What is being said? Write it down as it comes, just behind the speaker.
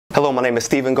Hello, my name is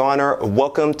Stephen Garner.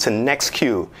 Welcome to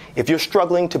Nexcue. If you're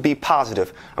struggling to be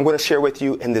positive, I'm going to share with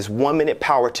you in this 1-minute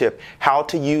power tip how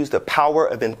to use the power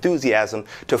of enthusiasm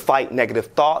to fight negative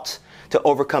thoughts, to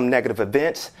overcome negative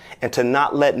events, and to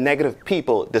not let negative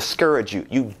people discourage you.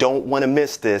 You don't want to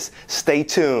miss this. Stay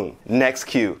tuned.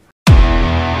 Nexcue.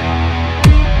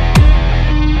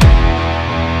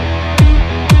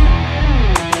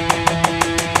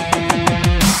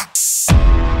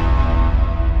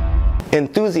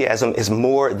 Enthusiasm is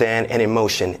more than an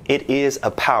emotion. It is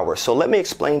a power. So let me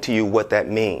explain to you what that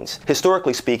means.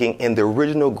 Historically speaking, in the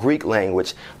original Greek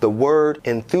language, the word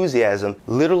enthusiasm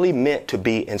literally meant to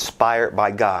be inspired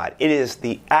by God. It is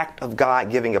the act of God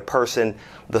giving a person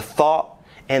the thought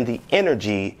and the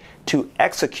energy to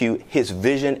execute his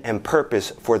vision and purpose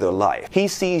for their life. He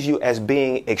sees you as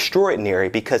being extraordinary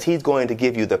because he's going to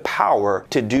give you the power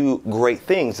to do great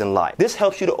things in life. This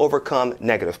helps you to overcome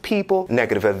negative people,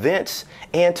 negative events,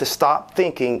 and to stop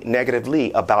thinking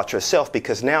negatively about yourself,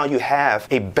 because now you have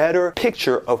a better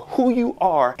picture of who you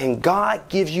are, and God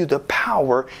gives you the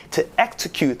power to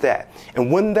execute that.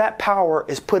 And when that power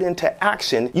is put into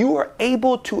action, you are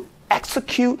able to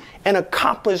execute and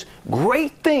accomplish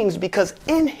great things, because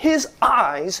in his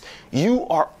eyes you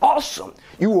are awesome,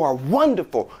 you are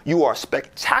wonderful, you are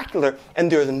spectacular, and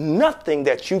there's nothing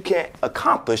that you can't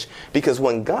accomplish, because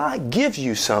when God gives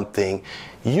you something,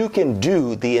 you can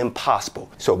do the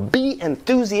impossible. So be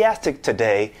enthusiastic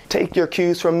today. Take your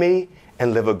cues from me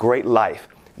and live a great life.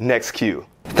 Nexcue.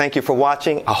 Thank you for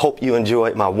watching. I hope you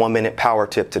enjoyed my 1-minute power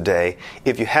tip today.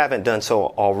 If you haven't done so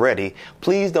already,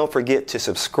 please don't forget to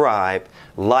subscribe,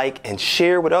 like, and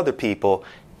share with other people.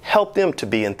 Help them to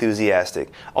be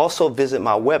enthusiastic. Also visit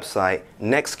my website,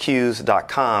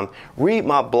 nexcues.com. Read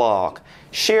my blog.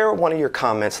 Share one of your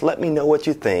comments. Let me know what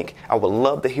you think. I would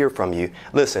love to hear from you.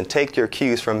 Listen, take your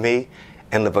cues from me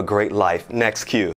and live a great life. Nexcue.